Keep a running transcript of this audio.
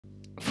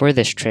For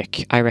this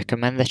trick, I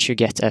recommend that you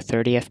get a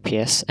 30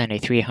 FPS and a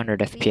 300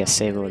 FPS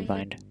save load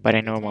bind, but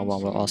a normal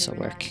one will also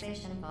work.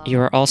 You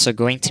are also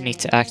going to need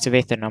to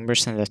activate the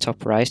numbers in the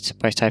top right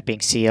by typing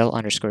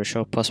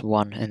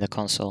cl_showpos1 in the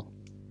console.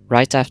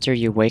 Right after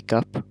you wake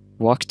up,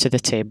 walk to the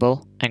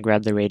table and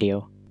grab the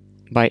radio.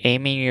 By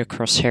aiming your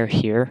crosshair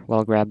here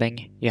while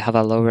grabbing, you have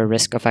a lower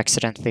risk of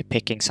accidentally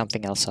picking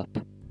something else up.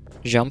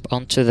 Jump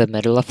onto the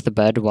middle of the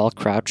bed while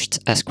crouched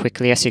as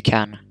quickly as you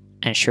can,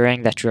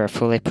 ensuring that you are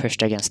fully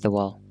pushed against the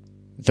wall.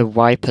 The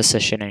Y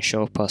position in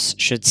Showpos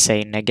should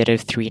say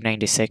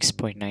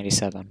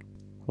 -396.97.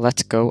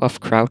 Let go of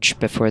crouch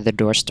before the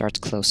doors start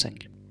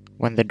closing.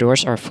 When the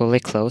doors are fully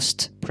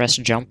closed, press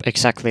jump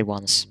exactly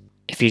once.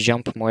 If you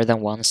jump more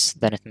than once,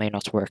 then it may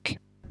not work.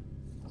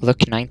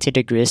 Look 90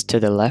 degrees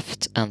to the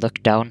left and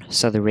look down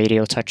so the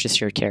radio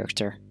touches your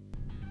character.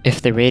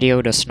 If the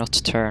radio does not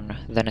turn,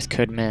 then it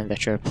could mean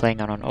that you are playing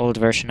on an old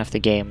version of the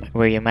game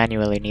where you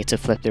manually need to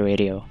flip the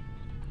radio.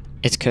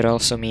 It could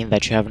also mean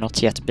that you have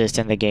not yet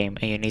beaten the game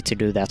and you need to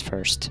do that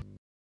first.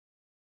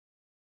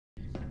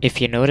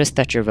 If you notice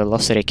that your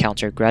velocity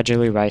counter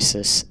gradually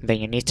rises, then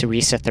you need to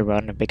reset the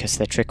run because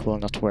the trick will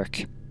not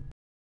work.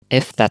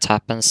 If that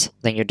happens,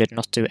 then you did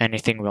not do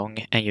anything wrong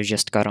and you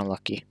just got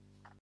unlucky.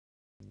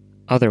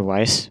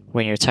 Otherwise,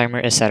 when your timer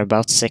is at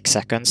about 6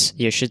 seconds,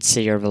 you should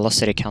see your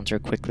velocity counter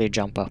quickly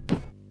jump up.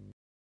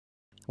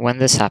 When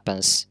this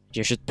happens,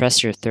 you should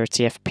press your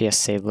 30 FPS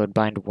save load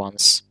bind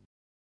once,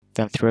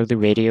 then throw the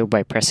radio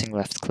by pressing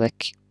left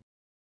click,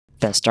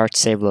 then start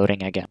save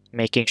loading again,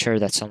 making sure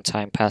that some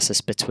time passes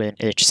between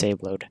each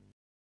save load.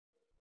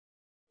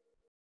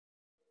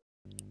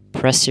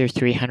 Press your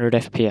 300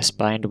 FPS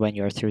bind when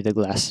you are through the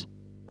glass.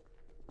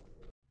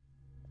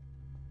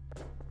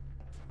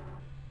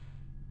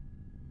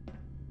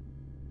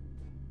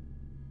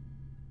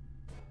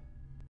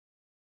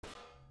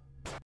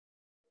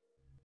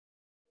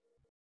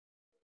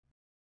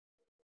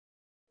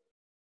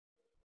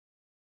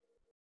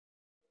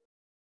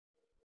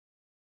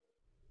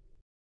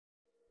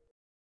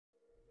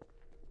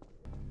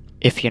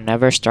 If you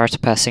never start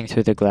passing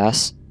through the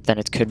glass, then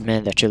it could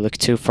mean that you look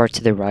too far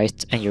to the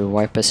right and your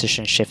Y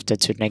position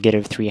shifted to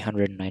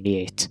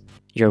 -398.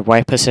 Your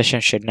Y position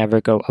should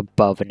never go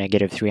above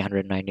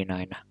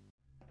 -399.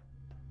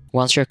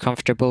 Once you're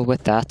comfortable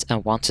with that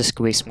and want to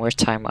squeeze more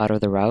time out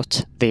of the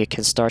route, then you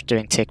can start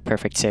doing tick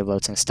perfect save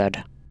loads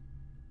instead.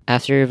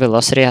 After your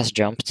velocity has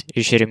jumped,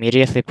 you should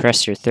immediately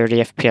press your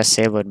 30 FPS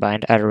save load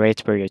bind at a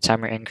rate where your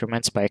timer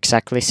increments by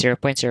exactly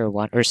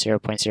 0.01 or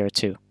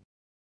 0.02.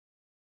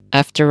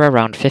 After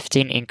around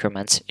 15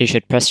 increments, you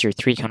should press your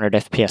 300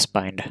 FPS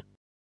bind.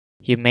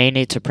 You may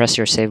need to press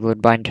your save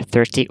load bind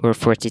 30 or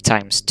 40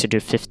 times to do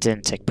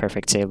 15 tick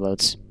perfect save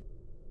loads.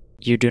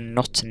 You do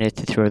not need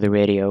to throw the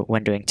radio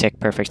when doing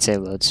tick perfect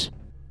save loads.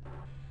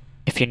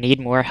 If you need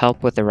more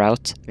help with the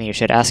route, then you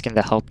should ask in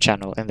the help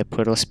channel in the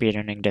Poodle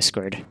Speedrunning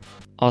Discord.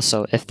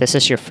 Also, if this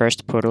is your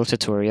first Poodle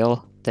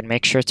tutorial, then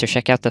make sure to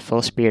check out the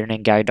full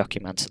speedrunning guide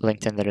document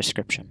linked in the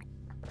description.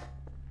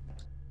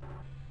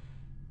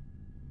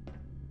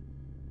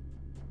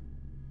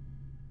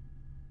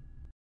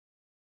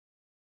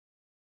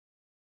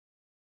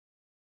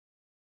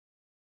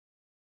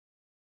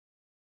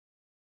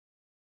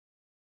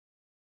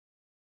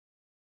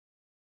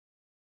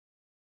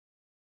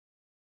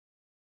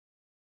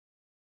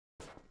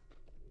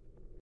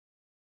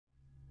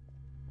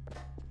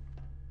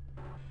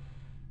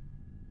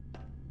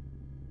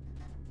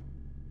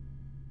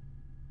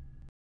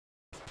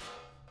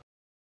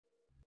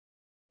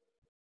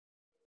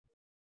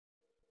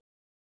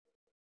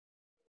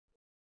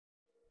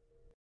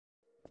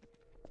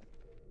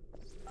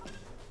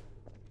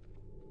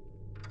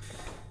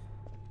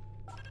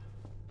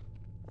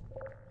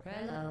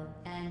 Hello,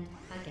 and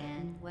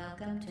again,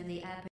 welcome to the app.